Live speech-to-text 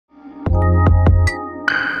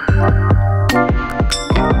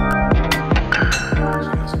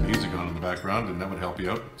background, and that would help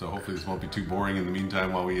you out. So hopefully this won't be too boring in the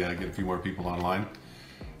meantime while we get a few more people online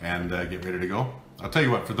and get ready to go. I'll tell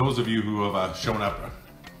you what, for those of you who have shown up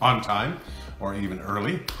on time or even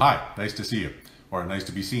early, hi, nice to see you. Or nice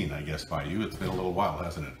to be seen, I guess, by you. It's been a little while,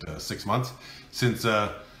 hasn't it? 6 months since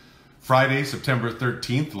Friday, September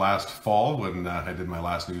 13th, last fall, when I did my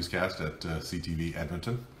last newscast at CTV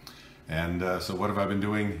Edmonton. And so what have I been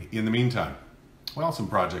doing in the meantime? Well, some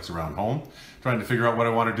projects around home, trying to figure out what I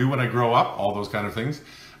want to do when I grow up, all those kind of things.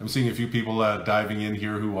 I'm seeing a few people diving in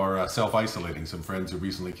here who are self-isolating. Some friends who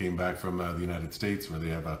recently came back from the United States where they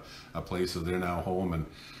have a place, so they're now home and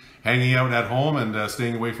hanging out at home and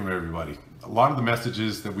staying away from everybody. A lot of the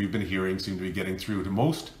messages that we've been hearing seem to be getting through to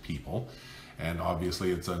most people. And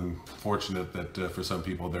obviously it's unfortunate that for some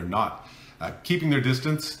people they're not. Keeping their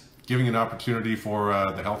distance, giving an opportunity for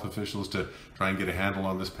the health officials to try and get a handle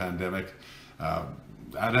on this pandemic.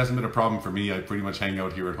 That hasn't been a problem for me. I pretty much hang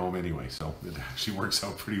out here at home anyway, so it actually works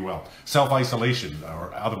out pretty well. Self-isolation,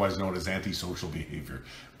 or otherwise known as antisocial behavior,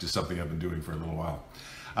 which is something I've been doing for a little while.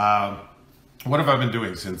 What have I been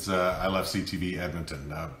doing since I left CTV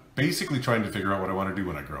Edmonton? Basically trying to figure out what I want to do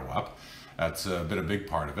when I grow up. That's been a big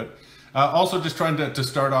part of it. Also just trying to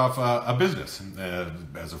start off a business.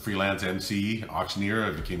 As a freelance MC, auctioneer,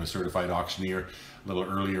 I became a certified auctioneer a little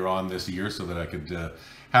earlier on this year so that I could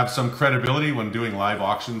have some credibility when doing live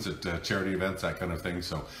auctions at charity events, that kind of thing.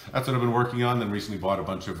 So that's what I've been working on. Then recently bought a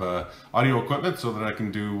bunch of audio equipment so that I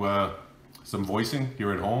can do some voicing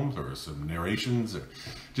here at home, or some narrations, or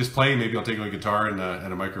just play. Maybe I'll take a guitar and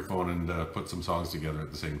a microphone and put some songs together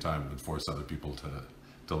at the same time and force other people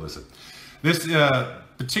to listen. This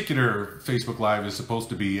particular Facebook Live is supposed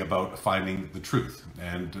to be about finding the truth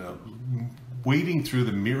and wading through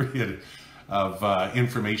the myriad of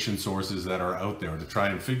information sources that are out there to try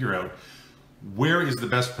and figure out where is the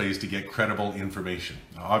best place to get credible information.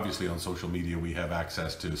 Now, obviously on social media we have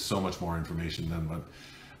access to so much more information than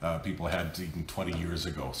what people had even 20 years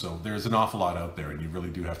ago. So there's an awful lot out there, and you really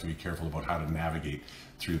do have to be careful about how to navigate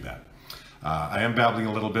through that. I am babbling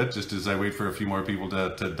a little bit just as I wait for a few more people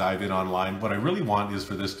to dive in online. What I really want is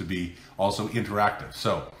for this to be also interactive.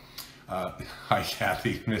 So, hi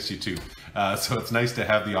Kathy, miss you too. So it's nice to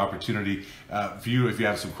have the opportunity for you if you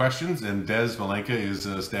have some questions, and Des Malenka is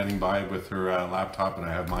standing by with her laptop, and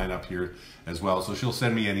I have mine up here as well. So she'll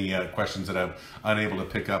send me any questions that I'm unable to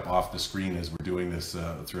pick up off the screen as we're doing this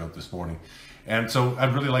throughout this morning. And so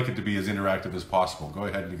I'd really like it to be as interactive as possible. Go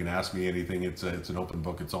ahead and you can ask me anything. It's an open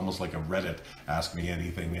book. It's almost like a Reddit Ask Me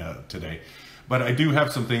Anything today. But I do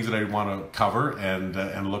have some things that I want to cover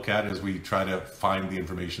and look at as we try to find the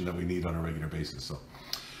information that we need on a regular basis. So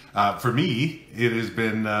for me, it has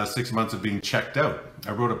been 6 months of being checked out.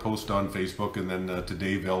 I wrote a post on Facebook, and then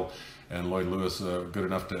today Bill and Lloyd Lewis good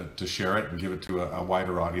enough to share it and give it to a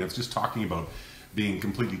wider audience, just talking about being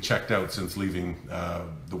completely checked out since leaving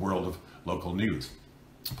the world of local news.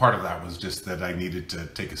 Part of that was just that I needed to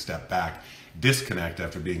take a step back, disconnect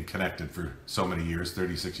after being connected for so many years.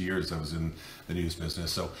 36 years I was in the news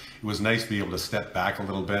business, so it was nice to be able to step back a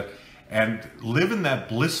little bit and live in that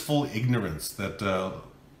blissful ignorance that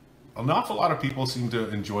an awful lot of people seem to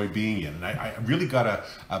enjoy being in. And I really got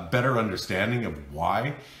a better understanding of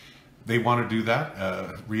why they want to do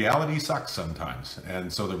that. Reality sucks sometimes,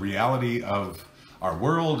 and so the reality of our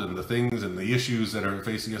world and the things and the issues that are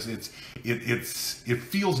facing us, it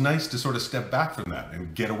feels nice to sort of step back from that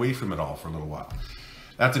and get away from it all for a little while.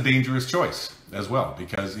 That's a dangerous choice as well,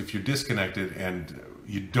 because if you're disconnected and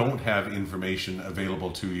you don't have information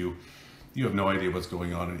available to you, you have no idea what's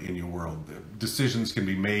going on in your world. Decisions can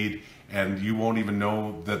be made and you won't even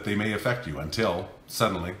know that they may affect you until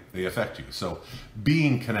suddenly they affect you. So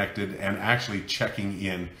being connected and actually checking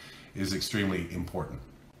in is extremely important.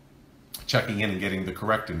 Checking in and getting the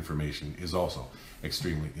correct information is also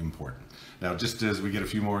extremely important. Now, just as we get a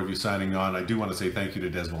few more of you signing on, I do want to say thank you to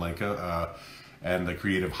Des Malenka and the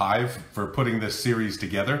Creative Hive for putting this series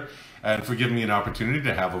together and for giving me an opportunity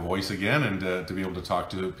to have a voice again and to be able to talk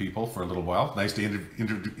to people for a little while. Nice to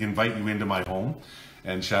invite you into my home,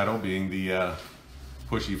 and Shadow, being the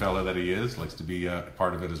pushy fella that he is, likes to be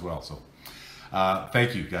part of it as well. So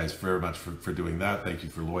thank you guys very much for doing that. Thank you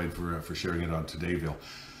for Lloyd for sharing it on Todayville.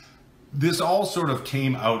 This all sort of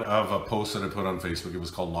came out of a post that I put on Facebook. It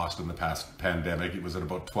was called Lost in the Past Pandemic. It was at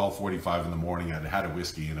about 12:45 in the morning. I'd had a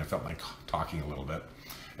whiskey and I felt like talking a little bit.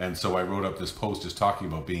 And so I wrote up this post just talking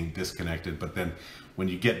about being disconnected, but then when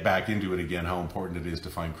you get back into it again, how important it is to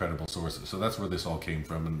find credible sources. So that's where this all came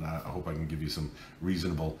from, and I hope I can give you some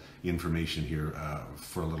reasonable information here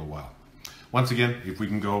for a little while. Once again, if we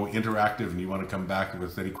can go interactive and you want to come back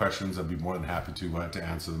with any questions, I'd be more than happy to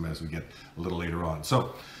answer them as we get a little later on.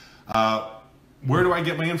 So Where do I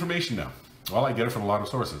get my information now? Well, I get it from a lot of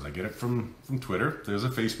sources. I get it from Twitter. There's a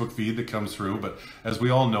Facebook feed that comes through, but as we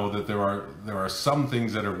all know, that there are some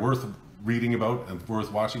things that are worth reading about and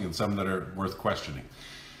worth watching, and some that are worth questioning.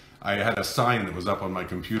 I had a sign that was up on my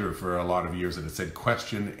computer for a lot of years that it said,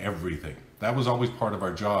 "Question everything." That was always part of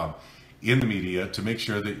our job in the media, to make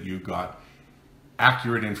sure that you got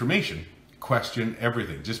accurate information. Question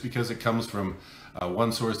everything. Just because it comes from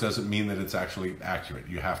one source doesn't mean that it's actually accurate.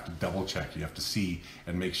 You have to double check. You have to see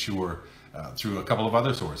and make sure through a couple of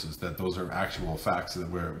other sources that those are actual facts that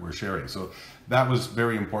we're sharing. So that was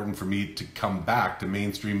very important for me to come back to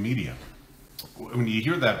mainstream media. When you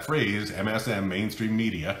hear that phrase, MSM, mainstream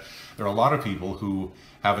media, there are a lot of people who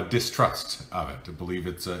have a distrust of it, to believe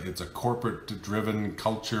it's a corporate-driven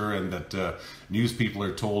culture, and that news people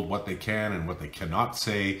are told what they can and what they cannot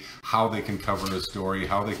say, how they can cover a story,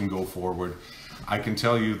 how they can go forward. I can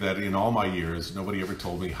tell you that in all my years, nobody ever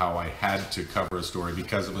told me how I had to cover a story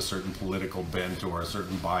because of a certain political bent or a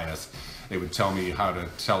certain bias. They would tell me how to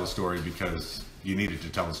tell a story because you needed to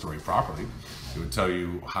tell the story properly. They would tell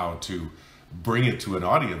you how to bring it to an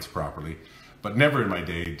audience properly, but never in my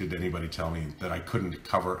day did anybody tell me that I couldn't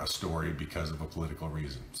cover a story because of a political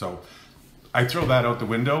reason. So I throw that out the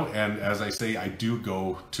window, and as I say, I do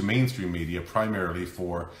go to mainstream media primarily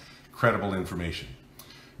for credible information.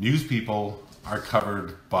 News people are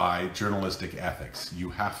covered by journalistic ethics.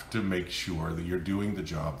 You have to make sure that you're doing the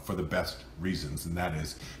job for the best reasons, and that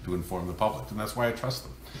is to inform the public, and that's why I trust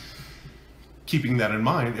them. Keeping that in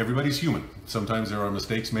mind, everybody's human. Sometimes there are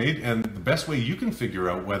mistakes made, and the best way you can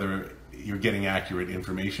figure out whether you're getting accurate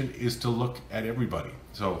information is to look at everybody.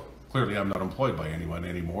 So clearly I'm not employed by anyone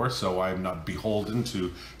anymore, so I'm not beholden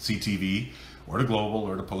to CTV or to Global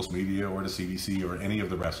or to Post Media or to CBC or any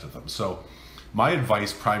of the rest of them. So my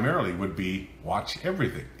advice primarily would be watch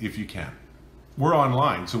everything if you can. We're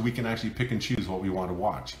online, so we can actually pick and choose what we want to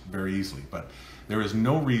watch very easily, but there is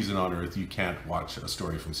no reason on earth you can't watch a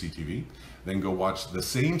story from CTV, then go watch the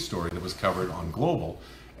same story that was covered on Global,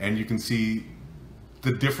 and you can see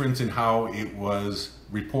the difference in how it was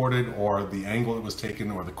reported, or the angle it was taken,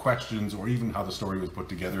 or the questions, or even how the story was put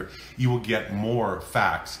together. You will get more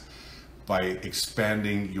facts by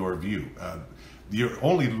expanding your view. Your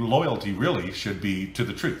only loyalty really should be to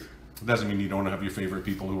the truth. It doesn't mean you don't have your favorite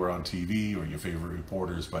people who are on TV or your favorite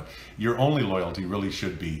reporters, but your only loyalty really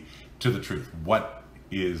should be to the truth. What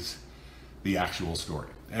is the actual story?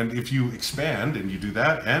 And if you expand and you do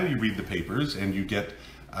that, and you read the papers, and you get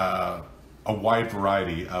a wide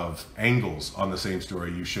variety of angles on the same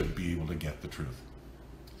story, you should be able to get the truth.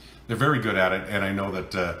 They're very good at it, and I know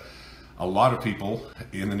that a lot of people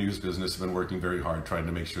in the news business have been working very hard trying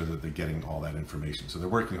to make sure that they're getting all that information. So they're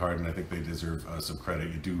working hard, and I think they deserve some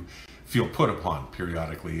credit. You do feel put upon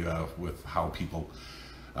periodically with how people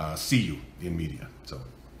see you in media. So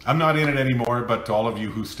I'm not in it anymore, but to all of you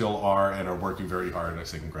who still are and are working very hard, I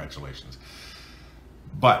say congratulations.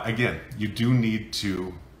 But again, you do need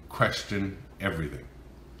to question everything.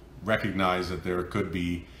 Recognize that there could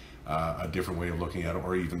be a different way of looking at it,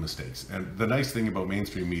 or even mistakes. And the nice thing about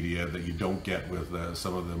mainstream media that you don't get with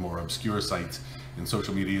some of the more obscure sites in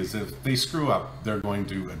social media is that if they screw up, they're going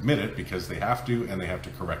to admit it because they have to, and they have to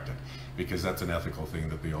correct it, because that's an ethical thing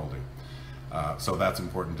that they all do. So that's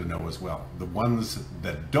important to know as well. The ones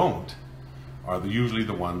that don't are usually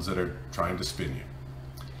the ones that are trying to spin you.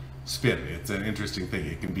 Spin, it's an interesting thing.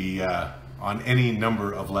 It can be on any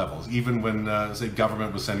number of levels. Even when, say,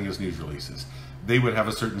 government was sending us news releases, they would have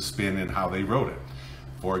a certain spin in how they wrote it.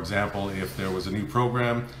 For example, if there was a new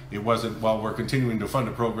program, it wasn't, well, we're continuing to fund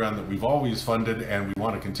a program that we've always funded and we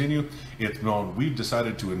want to continue. It's, no, we've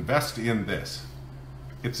decided to invest in this.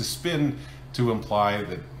 It's a spin to imply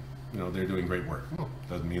that, you know, they're doing great work. Well,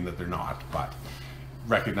 doesn't mean that they're not, but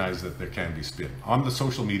recognize that there can be spin. On the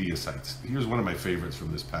social media sites, here's one of my favorites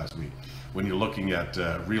from this past week. When you're looking at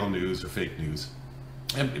real news or fake news,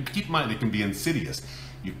 and keep in mind, it can be insidious.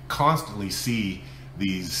 You constantly see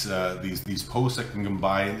these posts that can come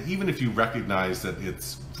by, and even if you recognize that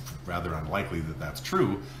it's rather unlikely that that's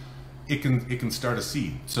true, it can start a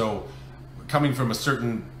seed. So coming from a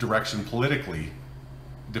certain direction politically,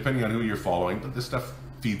 depending on who you're following, but this stuff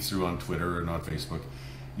feeds through on Twitter and on Facebook,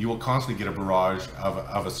 you will constantly get a barrage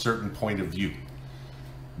of a certain point of view.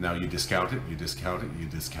 Now you discount it, you discount it, you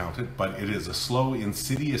discount it, but it is a slow,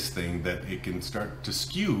 insidious thing that it can start to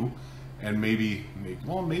skew, and maybe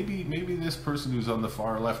this person who's on the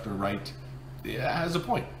far left or right has a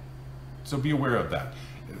point. So be aware of that.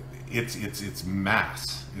 It's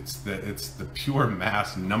mass. It's the pure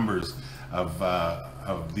mass numbers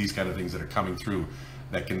of these kind of things that are coming through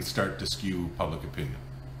that can start to skew public opinion.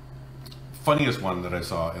 funniest one that I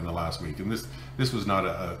saw in the last week, and this was not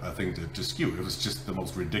a thing to skew, it was just the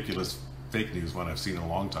most ridiculous fake news one I've seen in a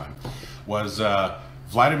long time, was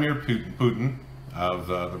Vladimir Putin of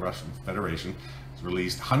the Russian Federation has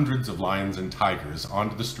released hundreds of lions and tigers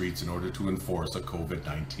onto the streets in order to enforce a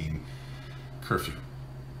COVID-19 curfew.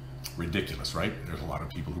 Ridiculous, right? There's a lot of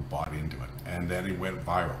people who bought into it, and then it went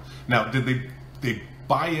viral. Now, did they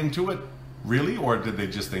buy into it really, or did they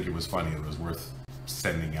just think it was funny and it was worth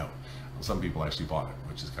sending out? Well, some people actually bought it,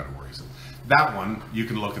 which is kind of worrisome. That one, you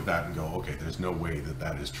can look at that and go, okay, there's no way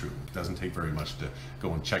that is true. It doesn't take very much to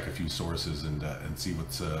go and check a few sources and see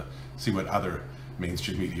what other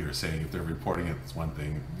mainstream media are saying. If they're reporting it, it's one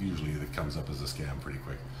thing. Usually it comes up as a scam pretty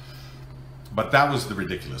quick. But that was the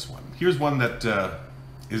ridiculous one. Here's one that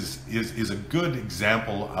is a good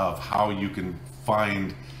example of how you can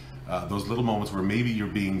find those little moments where maybe you're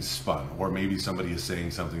being spun, or maybe somebody is saying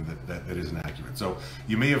something that isn't accurate. So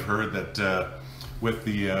you may have heard that with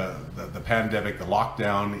the pandemic, the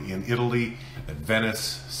lockdown in Italy, at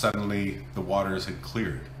Venice, suddenly the waters had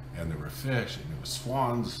cleared, and there were fish, and there were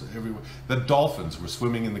swans everywhere. The dolphins were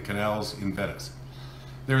swimming in the canals in Venice.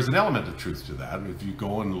 There's an element of truth to that. If you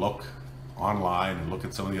go and look online and look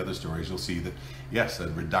at some of the other stories, you'll see that yes, a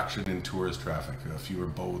reduction in tourist traffic, fewer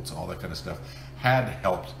boats, all that kind of stuff had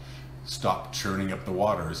helped stop churning up the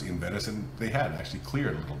waters in Venice, and they had actually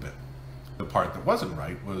cleared a little bit. The part that wasn't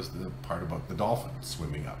right was the part about the dolphins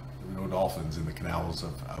swimming up. There were no dolphins in the canals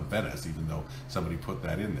of Venice, even though somebody put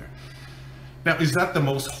that in there. Now, is that the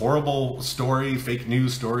most horrible story, fake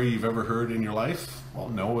news story you've ever heard in your life? Well,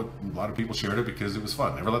 no, a lot of people shared it because it was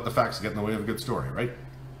fun. Never let the facts get in the way of a good story, right?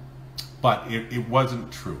 But it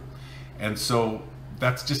wasn't true. And so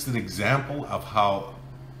that's just an example of how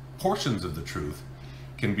portions of the truth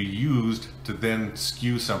can be used to then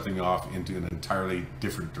skew something off into an entirely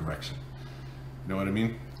different direction. You know what I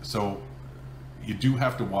mean? So you do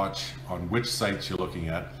have to watch on which sites you're looking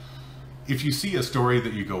at. If you see a story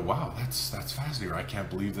that you go, wow, that's fascinating, or I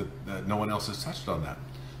can't believe that no one else has touched on that,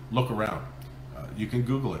 look around. You can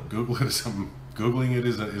Google it. Googling it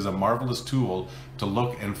is a marvelous tool to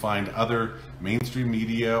look and find other mainstream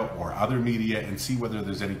media or other media and see whether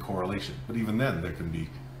there's any correlation. But even then, there can be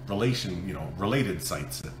related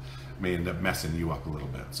sites that may end up messing you up a little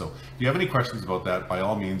bit. So if you have any questions about that, by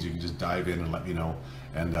all means, you can just dive in and let me know,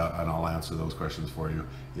 and I'll answer those questions for you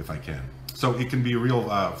if I can. So it can be a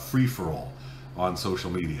real free-for-all on social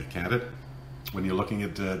media, can't it? When you're looking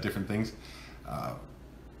at different things.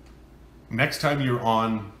 Next time you're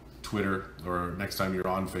on Twitter, or next time you're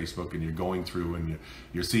on Facebook and you're going through and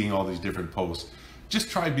you're seeing all these different posts, just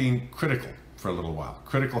try being critical for a little while,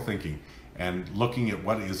 critical thinking, and looking at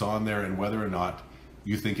what is on there and whether or not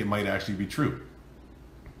you think it might actually be true.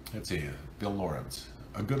 Let's see, Bill Lawrence.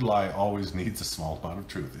 A good lie always needs a small amount of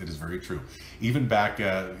truth. It is very true. Even back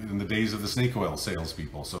in the days of the snake oil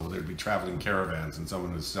salespeople, so there'd be traveling caravans and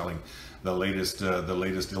someone was selling the latest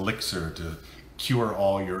elixir to cure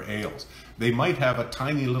all your ails. They might have a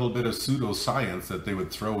tiny little bit of pseudoscience that they would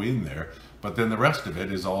throw in there, but then the rest of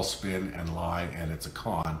it is all spin and lie, and it's a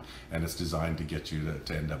con, and it's designed to get you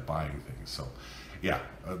to end up buying things. So yeah,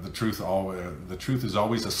 the truth is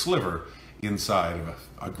always a sliver inside of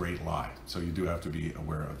a great lie. So you do have to be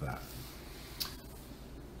aware of that.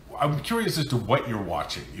 I'm curious as to what you're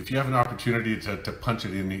watching. If you have an opportunity to punch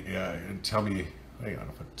it in and tell me, hang on,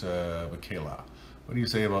 Michaela, what do you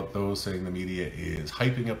say about those saying the media is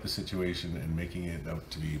hyping up the situation and making it out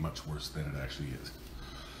to be much worse than it actually is?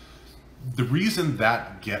 The reason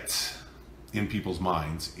that gets in people's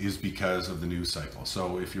minds is because of the news cycle.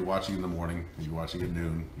 So if you're watching in the morning, you're watching at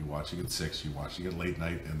noon, you're watching at 6, you're watching at late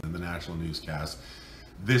night, and then the national newscast,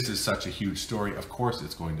 this is such a huge story. Of course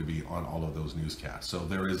it's going to be on all of those newscasts. So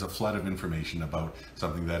there is a flood of information about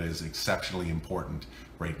something that is exceptionally important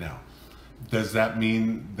right now. Does that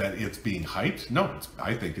mean that it's being hyped? No,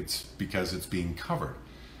 I think it's because it's being covered.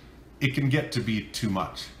 It can get to be too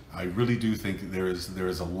much. I really do think there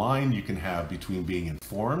is a line you can have between being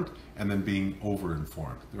informed and then being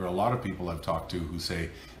over-informed. There are a lot of people I've talked to who say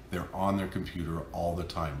they're on their computer all the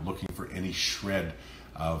time looking for any shred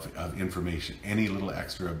of information, any little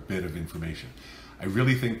extra bit of information. I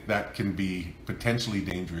really think that can be potentially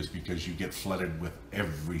dangerous because you get flooded with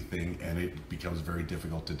everything and it becomes very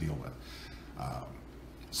difficult to deal with.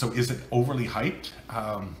 So is it overly hyped?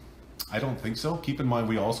 I don't think so. Keep in mind,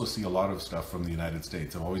 we also see a lot of stuff from the United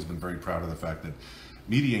States. I've always been very proud of the fact that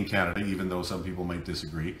media in Canada, even though some people might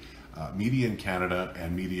disagree, media in Canada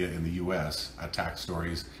and media in the US attack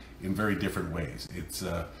stories in very different ways. It's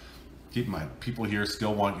keep in mind, people here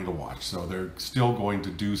still want you to watch, so they're still going to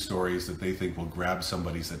do stories that they think will grab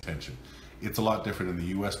somebody's attention. It's a lot different in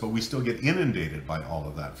the US, but we still get inundated by all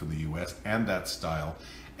of that from the US and that style,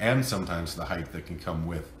 and sometimes the hype that can come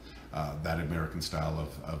with that American style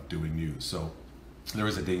of doing news. So there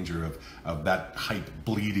is a danger of that hype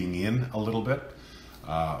bleeding in a little bit.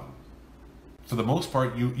 For the most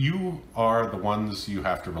part, you are the ones you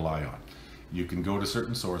have to rely on. You can go to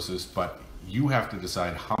certain sources, but you have to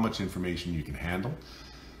decide how much information you can handle.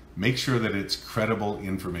 Make sure that it's credible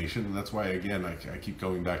information, and that's why, again, I keep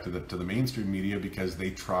going back to the mainstream media, because they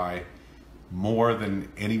try more than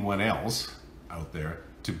anyone else out there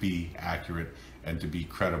to be accurate and to be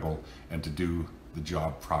credible and to do the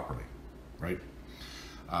job properly, right?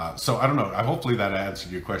 So I don't know. Hopefully that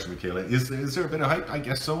answered your question, Michaela. Is there a bit of hype? I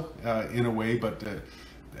guess so, in a way. But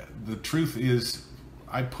the truth is,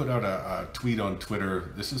 I put out a tweet on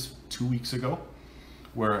Twitter. This is 2 weeks ago,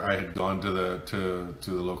 where I had gone to the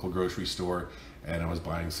local grocery store and I was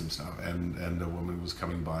buying some stuff, and a woman was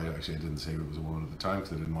coming by. Actually, I didn't say it was a woman at the time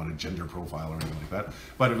because I didn't want a gender profile or anything like that.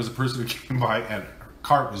 But it was a person who came by, and her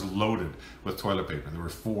cart was loaded with toilet paper. There were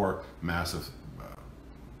 4 massive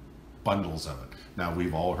bundles of it. Now,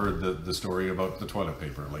 we've all heard the story about the toilet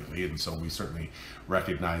paper lately, and so we certainly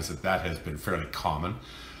recognize that has been fairly common.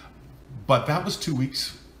 But that was 2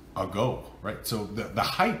 weeks ago, right? So the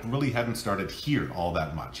hype really hadn't started here all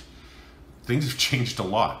that much. Things have changed a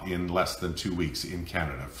lot in less than 2 weeks in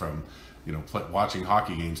Canada, from watching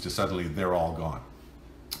hockey games to suddenly they're all gone,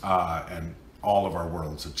 and all of our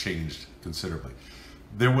worlds have changed considerably.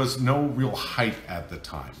 There was no real hype at the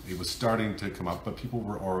time. It was starting to come up, but people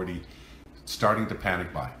were already starting to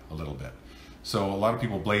panic buy a little bit. So a lot of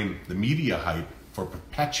people blame the media hype for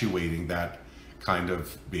perpetuating that kind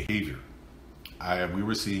of behavior. We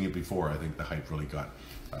were seeing it before. I think the hype really got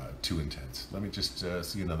too intense. Let me just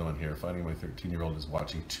see another one here. Finding my 13-year-old is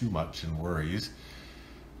watching too much and worries.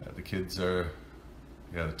 The kids are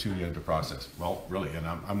too young to process. Well, really, and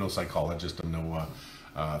I'm no psychologist, I'm no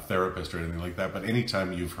therapist or anything like that, but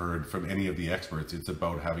anytime you've heard from any of the experts, it's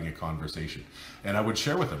about having a conversation. And I would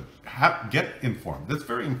share with them, get informed. That's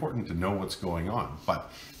very important to know what's going on,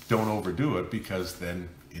 but don't overdo it, because then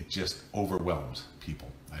it just overwhelms people,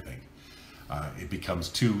 I think. It becomes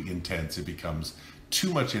too intense, it becomes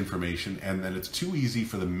too much information, and then it's too easy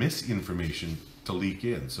for the misinformation to leak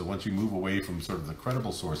in. So once you move away from sort of the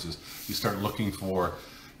credible sources, you start looking for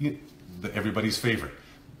everybody's favorite.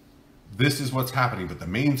 This is what's happening, but the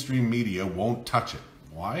mainstream media won't touch it.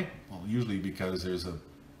 Why? Well, usually because there's a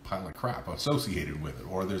pile of crap associated with it,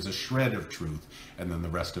 or there's a shred of truth, and then the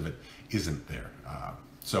rest of it isn't there.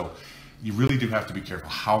 So you really do have to be careful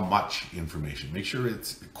how much information. Make sure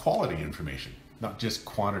it's quality information, not just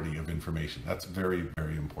quantity of information. That's very,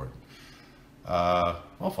 very important.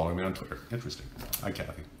 Well, follow me on Twitter. Interesting. Hi,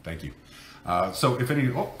 Kathy. Thank you. So if any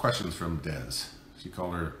questions from Des. She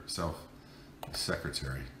called herself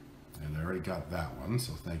secretary. And I already got that one,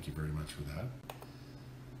 so thank you very much for that.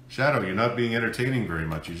 Shadow, you're not being entertaining very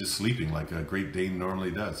much. You're just sleeping like a Great Dane normally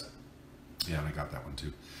does. Yeah, and I got that one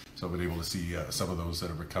too. So I've been able to see some of those that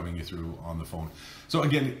are coming you through on the phone. So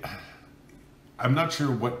again, I'm not sure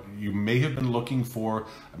what you may have been looking for.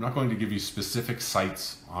 I'm not going to give you specific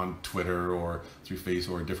sites on Twitter or through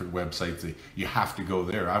Facebook or different websites that you have to go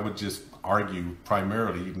there. I would just argue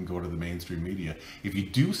primarily you can go to the mainstream media. If you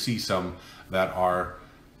do see some that are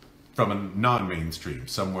from a non-mainstream,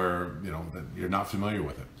 somewhere that you're not familiar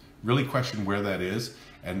with it, really question where that is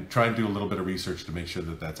and try and do a little bit of research to make sure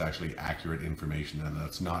that that's actually accurate information, and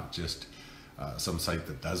that's not just some site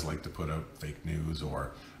that does like to put out fake news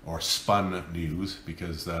or spun news,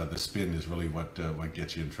 because the spin is really what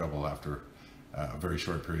gets you in trouble after a very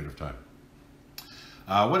short period of time.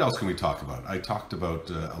 What else can we talk about? I talked about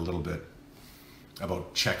a little bit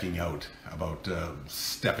about checking out, about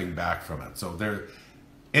stepping back from it. So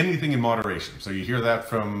anything in moderation. So you hear that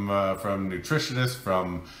from nutritionists,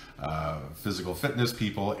 from physical fitness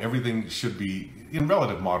people. Everything should be in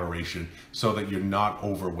relative moderation so that you're not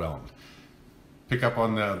overwhelmed. Pick up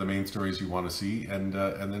on the main stories you want to see, and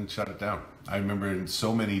then shut it down. I remember in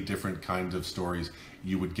so many different kinds of stories,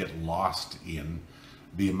 you would get lost in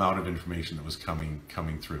the amount of information that was coming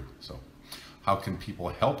through. So how can people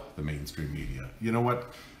help the mainstream media? You know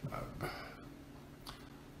what?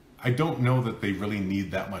 I don't know that they really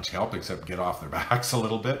need that much help, except get off their backs a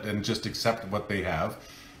little bit and just accept what they have,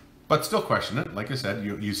 but still question it. Like I said,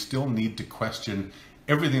 you still need to question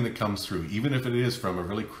everything that comes through, even if it is from a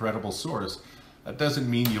really credible source. That doesn't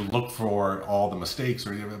mean you look for all the mistakes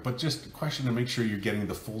or anything, but just question and make sure you're getting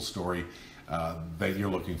the full story that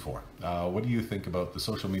you're looking for. What do you think about the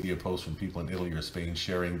social media posts from people in Italy or Spain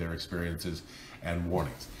sharing their experiences and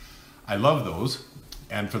warnings? I love those.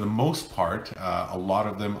 And for the most part, a lot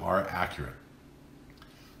of them are accurate.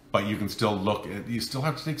 But you can still look at, you still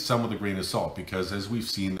have to take some with a grain of salt, because as we've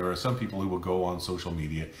seen, there are some people who will go on social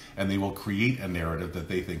media and they will create a narrative that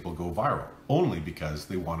they think will go viral only because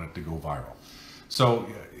they want it to go viral. So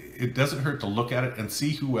it doesn't hurt to look at it and see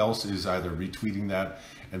who else is either retweeting that,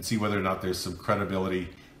 and see whether or not there's some credibility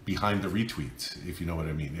behind the retweets, if you know what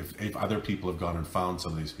I mean, if other people have gone and found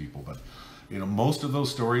some of these people. But you know, most of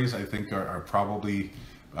those stories I think are probably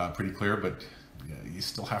pretty clear, but you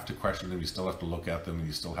still have to question them, you still have to look at them, and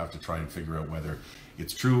you still have to try and figure out whether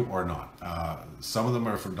it's true or not. Some of them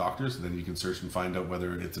are from doctors, and then you can search and find out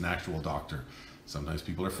whether it's an actual doctor. Sometimes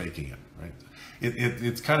people are faking it, right?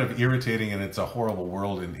 It's kind of irritating, and it's a horrible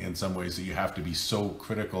world in some ways, that you have to be so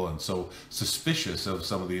critical and so suspicious of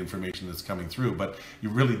some of the information that's coming through, but it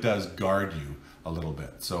really does guard you a little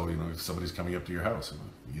bit. So, you know, if somebody's coming up to your house,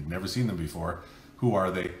 you've never seen them before, who are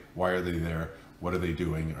they? Why are they there? What are they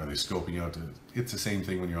doing? Are they scoping out? It's the same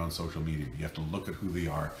thing when you're on social media. You have to look at who they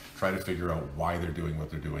are, try to figure out why they're doing what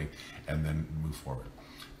they're doing, and then move forward.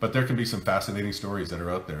 But there can be some fascinating stories that are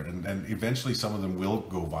out there, and eventually some of them will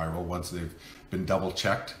go viral once they've been double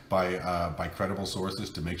checked by credible sources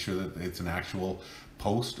to make sure that it's an actual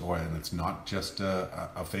post, and it's not just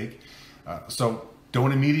a fake. So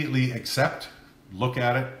don't immediately accept, look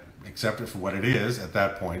at it, accept it for what it is at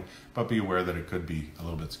that point, but be aware that it could be a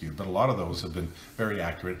little bit skewed. But a lot of those have been very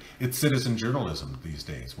accurate. It's citizen journalism these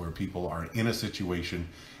days, where people are in a situation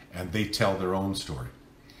and they tell their own story.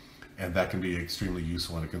 And that can be extremely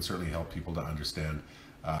useful, and it can certainly help people to understand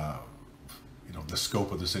you know, the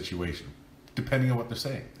scope of the situation, depending on what they're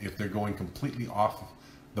saying. If they're going completely off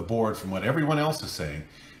the board from what everyone else is saying,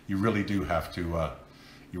 you really do have to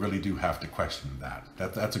question that.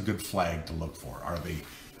 That's a good flag to look for. Are they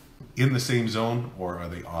in the same zone, or are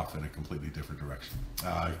they off in a completely different direction?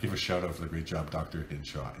 Give a shout out for the great job Dr.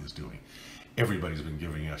 Hinshaw is doing. Everybody's been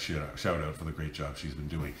giving a shout out for the great job she's been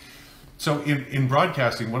doing. So in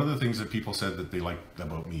broadcasting, one of the things that people said that they liked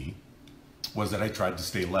about me was that I tried to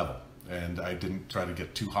stay level, and I didn't try to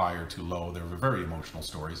get too high or too low. They were very emotional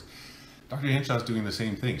stories. Dr. Hinshaw's doing the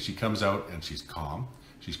same thing. She comes out and she's calm,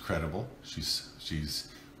 she's credible, she's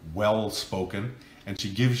well spoken, and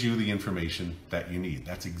she gives you the information that you need.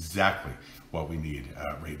 That's exactly what we need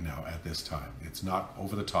right now at this time. It's not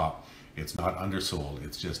over the top, it's not undersold,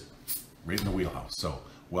 it's just right in the wheelhouse. So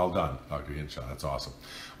well done, Dr. Hinshaw, that's awesome.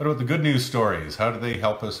 What about the good news stories? How do they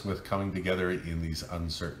help us with coming together in these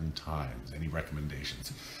uncertain times? Any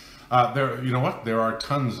recommendations? You know what? There are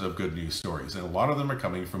tons of good news stories, and a lot of them are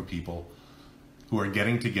coming from people who are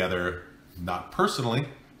getting together, not personally,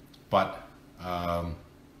 but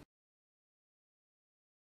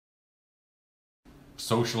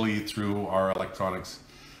socially through our electronics.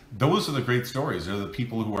 Those are the great stories. They're the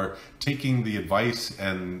people who are taking the advice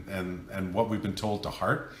and what we've been told to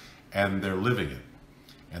heart, and they're living it.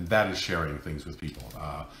 And that is sharing things with people.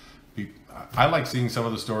 I like seeing some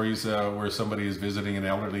of the stories where somebody is visiting an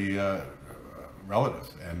elderly relative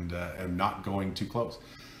and not going too close.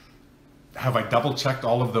 Have I double checked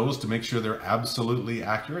all of those to make sure they're absolutely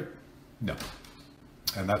accurate? No.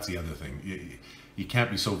 And that's the other thing. You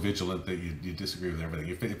can't be so vigilant that you disagree with everything.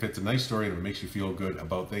 If it's a nice story and it makes you feel good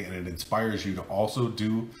about things, and it inspires you to also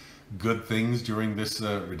do good things during this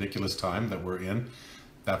ridiculous time that we're in,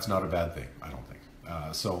 that's not a bad thing, I don't think.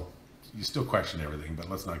 So you still question everything, but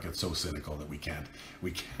let's not get so cynical that we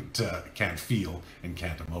can't feel and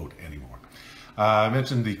can't emote anymore. I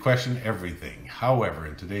mentioned the question everything. However,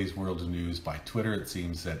 in today's world of news, by Twitter, it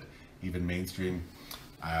seems that even mainstream,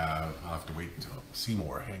 I'll have to wait until see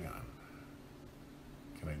more. Hang on.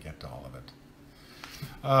 Can I get to all of it?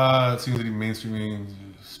 It seems that even mainstream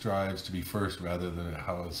strives to be first rather than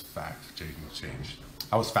how is fact-checking changed.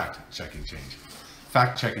 How is fact-checking changed?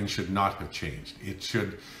 Fact-checking should not have changed. It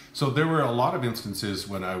should. So there were a lot of instances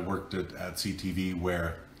when I worked at CTV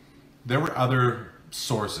where there were other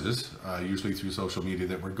sources, usually through social media,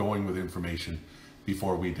 that were going with information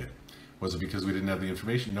before we did. Was it because we didn't have the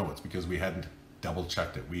information? No, it's because we hadn't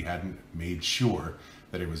double-checked it. We hadn't made sure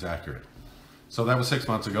that it was accurate. So that was 6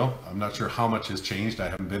 months ago. I'm not sure how much has changed. I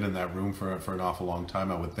haven't been in that room for an awful long time.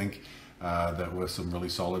 I would think that with some really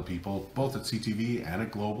solid people, both at CTV and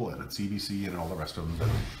at Global and at CBC and all the rest of them,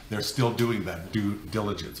 that they're still doing that due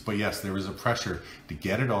diligence. But yes, there is a pressure to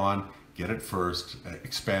get it on, get it first,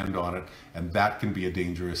 expand on it, and that can be a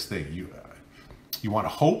dangerous thing. You want to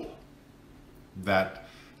hope that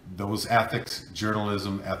those ethics,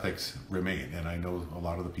 journalism ethics, remain. And I know a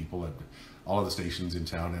lot of the people at all of the stations in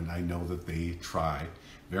town, and I know that they try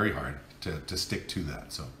very hard to stick to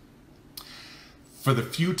that. So for the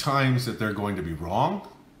few times that they're going to be wrong,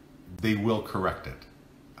 they will correct it.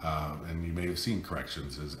 and you may have seen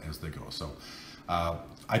corrections as they go. So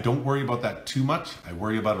I don't worry about that too much. I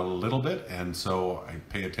worry about it a little bit, and so I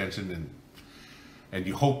pay attention, and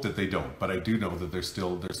you hope that they don't. But I do know that they're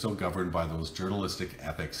still governed by those journalistic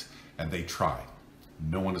ethics, and they try.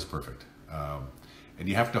 No one is perfect. And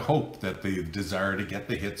you have to hope that the desire to get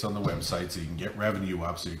the hits on the website so you can get revenue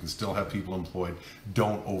up, so you can still have people employed,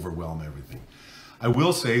 don't overwhelm everything. I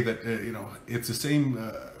will say that, it's the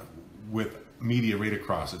same with media right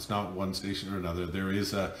across. It's not one station or another. There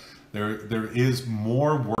is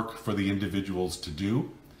more work for the individuals to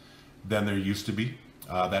do than there used to be.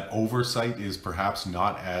 That oversight is perhaps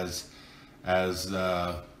not as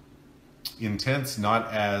intense,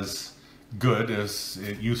 not as good as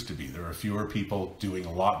it used to be. There are fewer people doing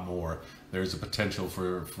a lot more. There's a potential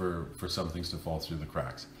for some things to fall through the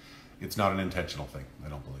cracks. It's not an intentional thing, I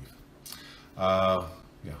don't believe.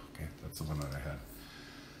 Yeah, okay, that's the one that I had.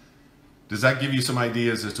 Does that give you some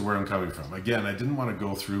ideas as to where I'm coming from? Again, I didn't want to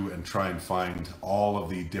go through and try and find all of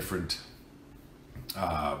the different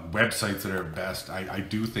websites that are best. I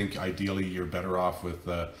do think ideally you're better off with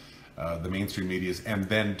the mainstream medias, and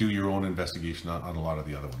then do your own investigation on a lot of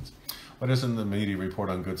the other ones. Why doesn't the media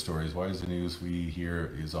report on good stories? Why is the news we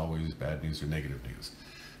hear is always bad news or negative news?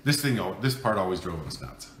 This part always drove us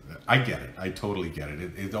nuts. I get it. I totally get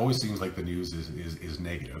it. It always seems like the news is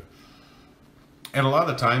negative. And a lot of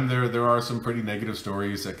the time there are some pretty negative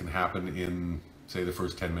stories that can happen in, say, the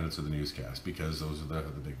first 10 minutes of the newscast, because those are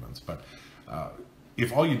the big ones. But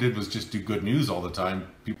if all you did was just do good news all the time,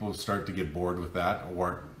 people start to get bored with that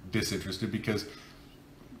or disinterested, because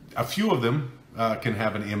a few of them can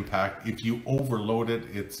have an impact. If you overload it,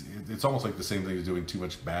 it's almost like the same thing as doing too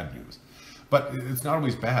much bad news. But it's not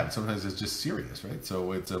always bad. Sometimes it's just serious, right?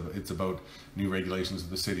 So it's about new regulations of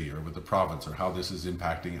the city or with the province, or how this is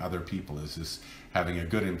impacting other people. Is this having a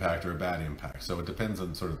good impact or a bad impact? So it depends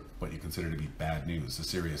on sort of what you consider to be bad news, the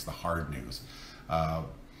serious, the hard news.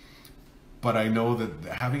 But I know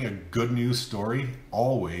that having a good news story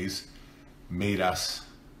always made us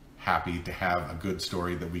happy to have a good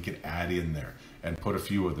story that we could add in there and put a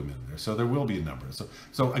few of them in there. So there will be a number.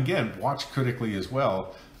 So again, watch critically as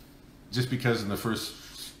well. Just because in the first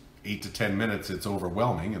 8 to 10 minutes it's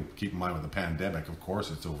overwhelming, and keep in mind with the pandemic, of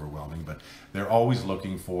course it's overwhelming, but they're always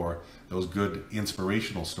looking for those good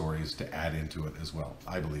inspirational stories to add into it as well,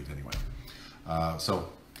 I believe anyway.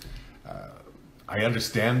 I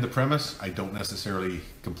understand the premise. I don't necessarily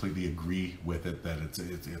completely agree with it that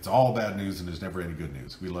it's all bad news and there's never any good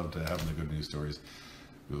news. We love to have the good news stories.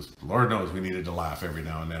 Because Lord knows we needed to laugh every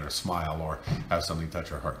now and then, or smile, or have something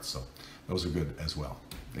touch our hearts. So those are good as well.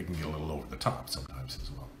 They can get a little over the top sometimes as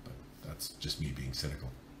well, but that's just me being cynical.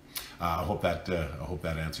 I hope that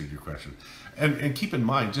answered your question. And keep in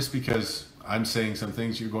mind, just because I'm saying some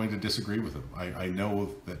things, you're going to disagree with them. I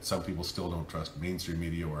know that some people still don't trust mainstream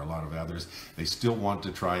media, or a lot of others. They still want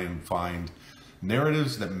to try and find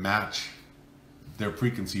narratives that match their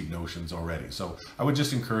preconceived notions already. So I would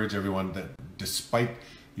just encourage everyone that, despite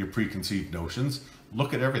your preconceived notions,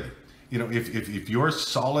 look at everything. If you're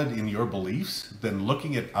solid in your beliefs, then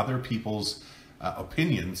looking at other people's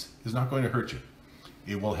opinions is not going to hurt you.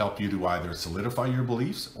 It will help you to either solidify your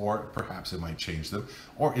beliefs, or perhaps it might change them,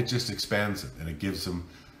 or it just expands them and it gives them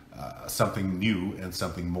something new and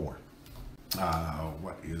something more.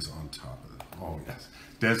 What is on top of it? Oh, yes.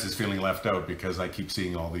 Des is feeling left out because I keep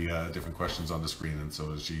seeing all the different questions on the screen, and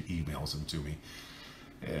so she emails them to me.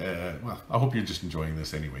 Well, I hope you're just enjoying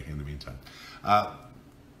this anyway in the meantime.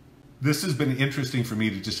 This has been interesting for me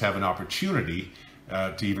to just have an opportunity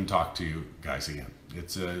to even talk to you guys again.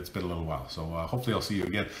 It's been a little while, so hopefully I'll see you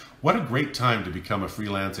again. What a great time to become a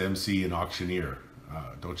freelance MC and auctioneer,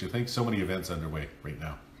 don't you think? So many events underway right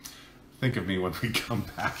now. Think of me when we come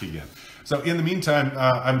back again. So in the meantime,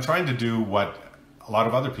 I'm trying to do what a lot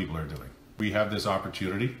of other people are doing. We have this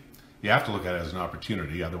opportunity. You have to look at it as an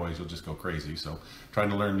opportunity, otherwise you'll just go crazy. So trying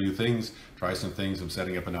to learn new things, try some things. I'm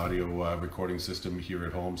setting up an audio recording system here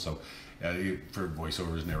at home. So for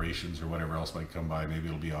voiceovers, narrations, or whatever else might come by, maybe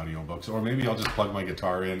it'll be audiobooks, or maybe I'll just plug my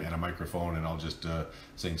guitar in and a microphone and I'll just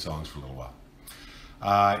sing songs for a little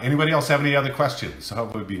while. Anybody else have any other questions? So how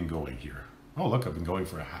have we been going here? Oh, look, I've been going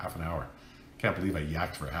for a half an hour. Can't believe I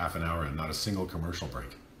yacked for a half an hour and not a single commercial break.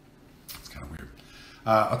 It's kind of weird.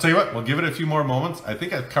 I'll tell you what, we'll give it a few more moments. I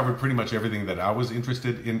think I've covered pretty much everything that I was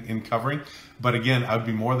interested in covering. But again, I'd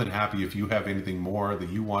be more than happy if you have anything more that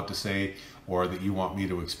you want to say or that you want me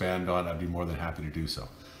to expand on. I'd be more than happy to do so.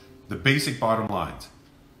 The basic bottom lines: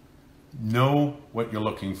 know what you're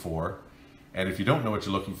looking for. And if you don't know what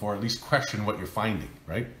you're looking for, at least question what you're finding,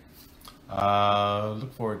 right?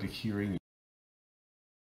 Look forward to hearing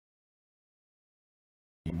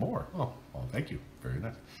before. Oh, well, thank you. Very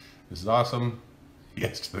nice. This is awesome.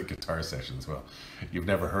 Yes, to the guitar session as well. You've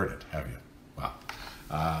never heard it, have you? Wow.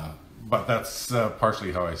 But that's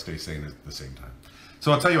partially how I stay sane at the same time.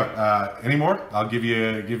 So I'll tell you what, any more? I'll give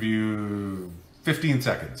you 15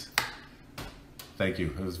 seconds. Thank you.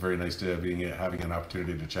 It was very nice to having an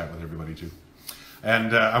opportunity to chat with everybody too.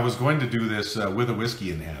 And I was going to do this with a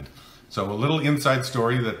whiskey in hand. So a little inside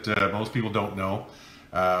story that most people don't know.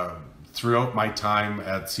 Throughout my time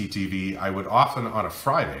at CTV, I would often on a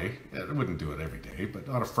Friday, I wouldn't do it every day, but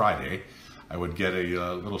on a Friday, I would get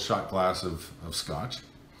a little shot glass of scotch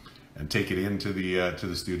and take it into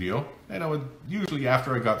the studio. And I would usually,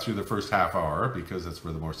 after I got through the first half hour, because that's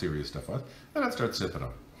where the more serious stuff was, then I'd start sipping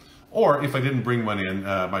on. Or if I didn't bring one in,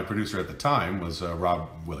 my producer at the time was Rob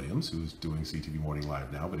Williams, who's doing CTV Morning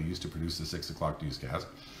Live now, but he used to produce the 6 o'clock newscast.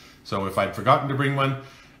 So if I'd forgotten to bring one,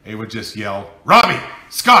 he would just yell, "Robbie,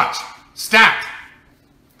 scotch, stacked!"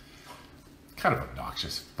 Kind of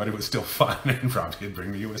obnoxious, but it was still fun, and Rob did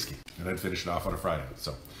bring me a whiskey, and I'd finish it off on a Friday.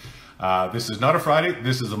 So this is not a Friday,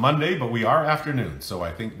 this is a Monday, but we are afternoon, so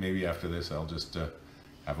I think maybe after this I'll just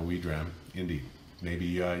have a wee dram, indeed. Maybe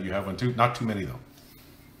you have one too, not too many though.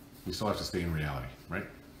 We still have to stay in reality, right?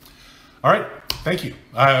 All right, thank you.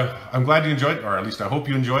 I'm glad you enjoyed, or at least I hope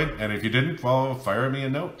you enjoyed, and if you didn't, well, fire me a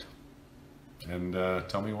note and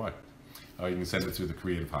tell me why. You can send it through the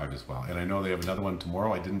Creative Hive as well. And I know they have another one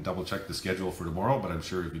tomorrow. I didn't double check the schedule for tomorrow, but I'm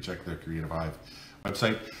sure if you check the Creative Hive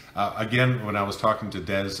website. Again, when I was talking to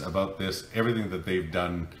Des about this, everything that they've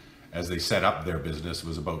done as they set up their business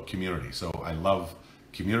was about community. So I love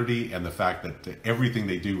community and the fact that everything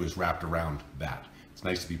they do is wrapped around that. It's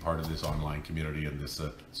nice to be part of this online community and this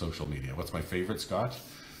social media. What's my favorite scotch?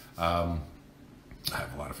 I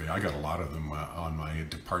have a lot of favorites. I got a lot of them on my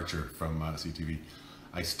departure from CTV.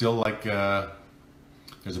 I still like,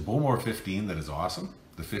 there's a Bowmore 15 that is awesome.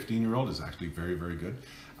 The 15-year-old is actually very, very good.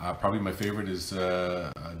 Probably my favorite is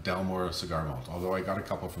Dalmore Cigar Malt, although I got a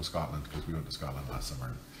couple from Scotland because we went to Scotland last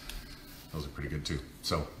summer. Those are pretty good too.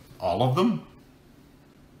 So all of them?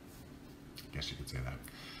 I guess you could say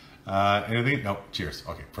that. Anything? No, cheers.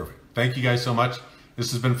 Okay, perfect. Thank you guys so much.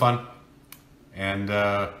 This has been fun. And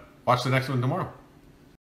watch the next one tomorrow.